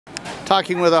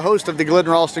Talking with a host of the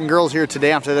Glidden Ralston girls here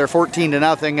today after their 14-0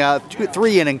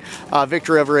 3-inning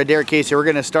victory over Adair. Casey, we're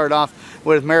going to start off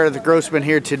with Meredith Grossman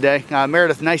here today.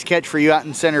 Meredith, nice catch for you out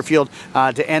in center field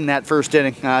to end that first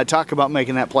inning. Talk about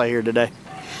making that play here today.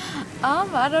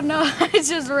 I don't know. I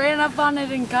just ran up on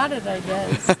it and got it, I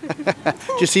guess.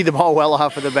 Did you see the ball well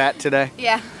off of the bat today?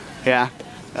 Yeah. Yeah.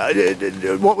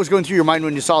 What was going through your mind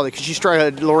when you saw that?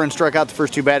 Because Lauren struck out the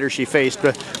first two batters she faced,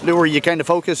 but were you kind of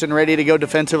focused and ready to go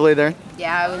defensively there?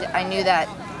 Yeah, I knew that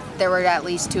there were at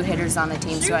least two hitters on the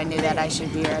team, so I knew that I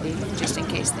should be ready just in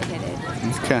case they hit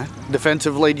it. Okay.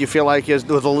 Defensively, do you feel like with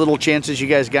the little chances you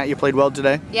guys got, you played well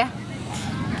today? Yeah.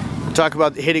 Talk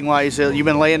about hitting-wise. You've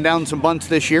been laying down some bunts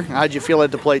this year. How'd you feel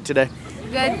at the plate today?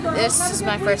 Good. This is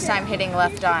my first time hitting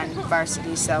left on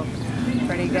varsity, so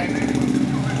pretty good.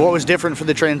 What was different for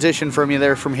the transition from you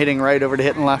there from hitting right over to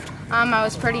hitting left? I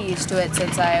was pretty used to it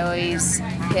since I always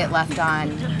hit left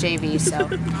on JV, so.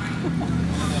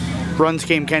 Runs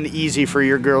came kind of easy for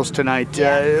your girls tonight.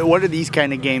 Yeah. What are these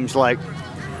kind of games like?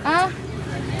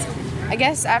 I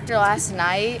guess after last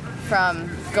night, from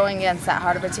going against that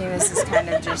hard of a team, this is kind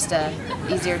of just a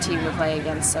easier team to play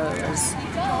against, so it was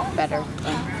better.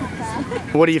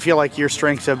 What do you feel like your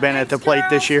strengths have been at the plate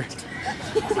this year?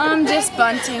 Just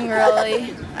bunting,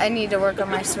 really. I need to work on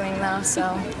my swing though, so.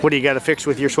 What do you got to fix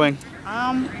with your swing?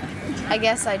 I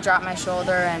guess I drop my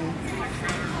shoulder and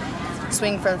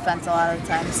swing for the fence a lot of the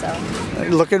time, so.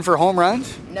 Looking for home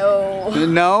runs? No.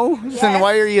 No? Yes. Then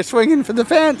why are you swinging for the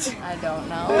fence? I don't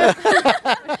know.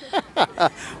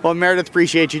 Well, Meredith,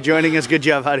 appreciate you joining us. Good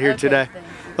job out here today. Thanks.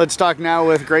 Let's talk now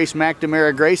with Grace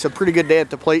McNamara. Grace, a pretty good day at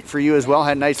the plate for you as well.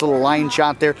 Had a nice little line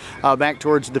shot there back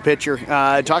towards the pitcher.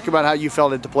 Talk about how you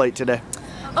felt at the plate today.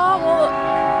 Oh,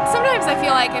 well, sometimes I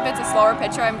feel like if it's a slower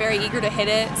pitcher, I'm very eager to hit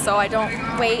it, so I don't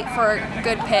wait for a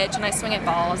good pitch and I swing at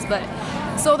balls. But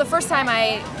so the first time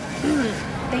they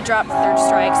dropped the third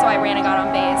strike, so I ran and got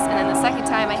on base, and then the second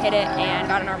time I hit it and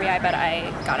got an RBI, but I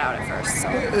got out at first.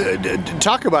 So.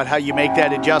 Talk about how you make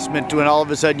that adjustment when all of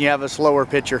a sudden you have a slower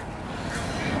pitcher.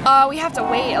 We have to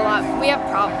wait a lot. We have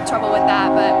trouble with that,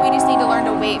 but we just need to learn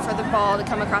to wait for the ball to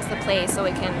come across the plate so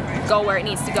it can go where it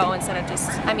needs to go instead of just,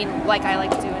 like I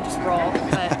like to do and just roll.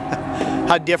 But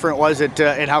how different was it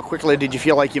and how quickly did you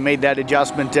feel like you made that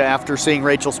adjustment after seeing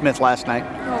Rachel Smith last night?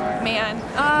 Oh, man.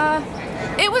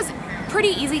 It was pretty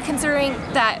easy considering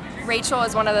that Rachel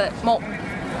is one of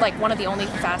the only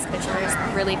fast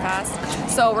pitchers, really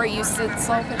fast. So we're used to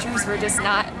slow pitchers. We're just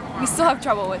not. We still have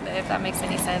trouble with it, if that makes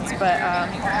any sense, but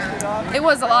it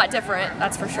was a lot different,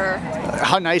 that's for sure.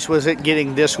 How nice was it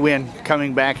getting this win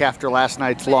coming back after last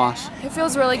night's loss? It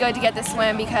feels really good to get this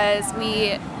win because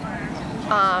we,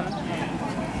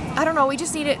 I don't know, we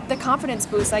just needed the confidence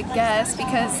boost, I guess,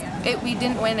 because we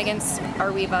didn't win against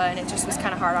Arweva, and it just was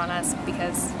kind of hard on us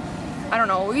because, I don't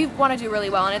know, we want to do really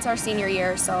well, and it's our senior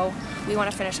year, so we want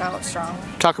to finish out strong.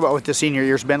 Talk about what the senior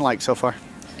year's been like so far.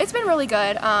 It's been really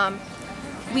good.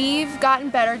 We've gotten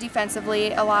better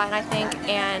defensively a lot,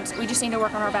 and we just need to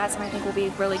work on our bats, and I think we'll be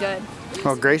really good.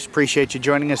 Well, Grace, appreciate you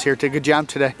joining us here. Good job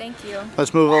today. Thank you.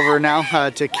 Let's move over now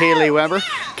to Kaylee Weber.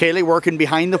 Kaylee working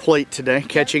behind the plate today,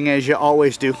 catching as you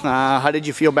always do. How did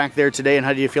you feel back there today, and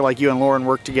how do you feel like you and Lauren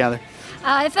worked together?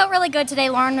 It felt really good today.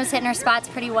 Lauren was hitting her spots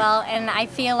pretty well, and I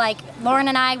feel like Lauren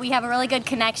and we have a really good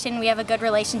connection. We have a good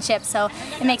relationship, so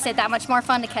it makes it that much more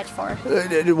fun to catch for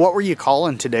her. What were you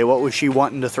calling today? What was she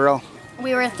wanting to throw?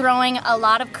 We were throwing a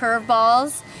lot of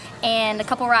curveballs and a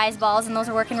couple rise balls, and those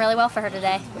are working really well for her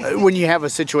today. When you have a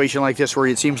situation like this where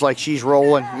it seems like she's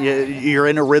rolling, you're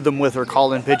in a rhythm with her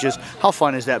calling pitches, how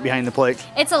fun is that behind the plate?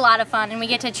 It's a lot of fun, and we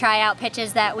get to try out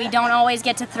pitches that we don't always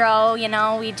get to throw. You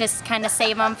know, we just kind of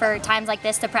save them for times like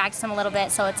this to practice them a little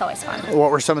bit, so it's always fun. What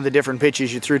were some of the different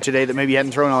pitches you threw today that maybe you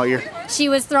hadn't thrown all year? She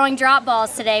was throwing drop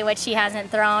balls today, which she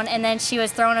hasn't thrown, and then she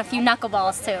was throwing a few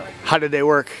knuckleballs too. How did they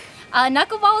work?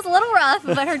 Knuckleball was a little rough,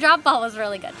 but her drop ball was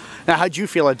really good. Now, how'd you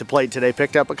feel at the plate today?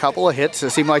 Picked up a couple of hits.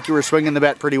 It seemed like you were swinging the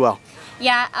bat pretty well.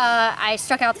 Yeah, I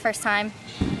struck out the first time,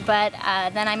 but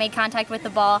then I made contact with the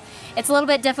ball. It's a little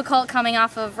bit difficult coming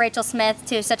off of Rachel Smith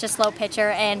to such a slow pitcher,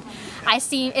 and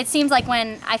it seems like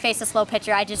when I face a slow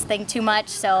pitcher, I just think too much,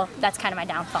 so that's kind of my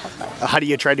downfall. But how do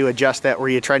you try to adjust that where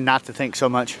you try not to think so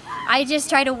much? I just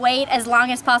try to wait as long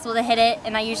as possible to hit it,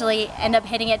 and I usually end up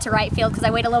hitting it to right field because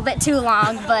I wait a little bit too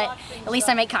long, but at least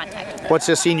I make contact with it. What's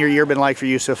the senior year been like for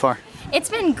you so far? It's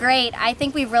been great. I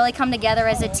think we've really come together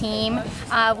as a team.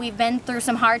 We've been through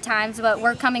some hard times, but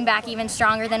we're coming back even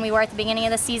stronger than we were at the beginning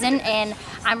of the season, and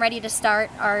I'm ready to start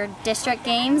our district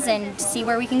games and see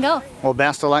where we can go. Well,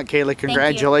 best of luck, Kaylee.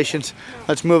 Congratulations.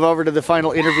 Let's move over to the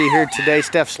final interview here today.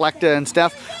 Steph Slechta. And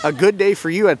Steph, a good day for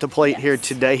you at the plate here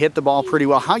today. Hit the ball pretty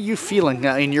well. How are you feeling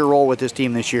in your role with this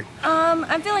team this year?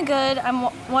 I'm feeling good. I'm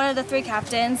one of the 3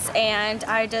 captains, and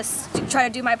I just try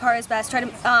to do my part as best. Try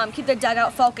to keep the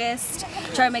dugout focused.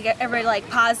 Try to make everybody like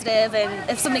positive, and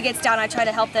if somebody gets down, I try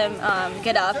to help them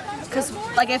get up. Because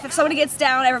like if somebody gets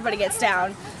down, everybody gets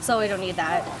down. So we don't need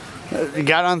that. You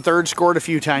got on third, scored a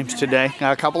few times today.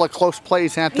 A couple of close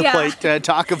plays at the plate.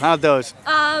 Talk about those.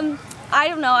 I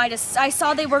don't know. I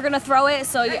saw they were gonna throw it,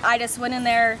 so I just went in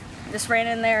there. Just ran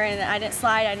in there and I didn't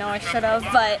slide. I know I should have,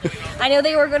 but I knew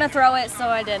they were going to throw it, so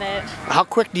I didn't. How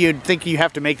quick do you think you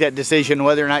have to make that decision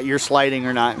whether or not you're sliding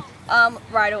or not?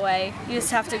 Right away. You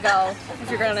just have to go if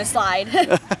you're going to slide.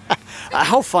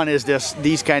 How fun is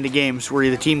these kind of games where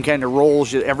the team kind of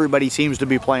rolls, everybody seems to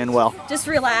be playing well? Just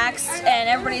relaxed, and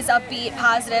everybody's upbeat,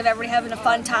 positive, everybody having a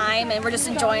fun time, and we're just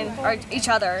enjoying each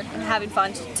other and having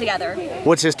fun together.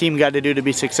 What's this team got to do to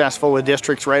be successful with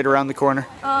districts right around the corner?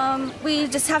 We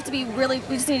just have to be we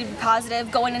just need to be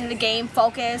positive, going into the game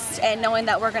focused, and knowing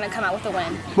that we're going to come out with a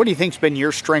win. What do you think's been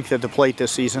your strength at the plate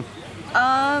this season?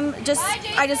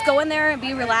 I just go in there and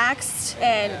be relaxed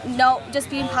and just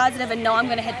being positive and know I'm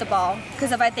going to hit the ball.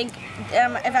 Because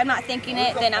if I'm not thinking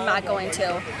it, then I'm not going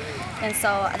to. And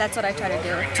so that's what I try to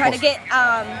do. Try to get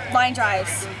line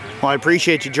drives. Well, I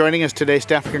appreciate you joining us today,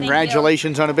 Steph.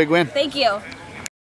 Congratulations on a big win. Thank you.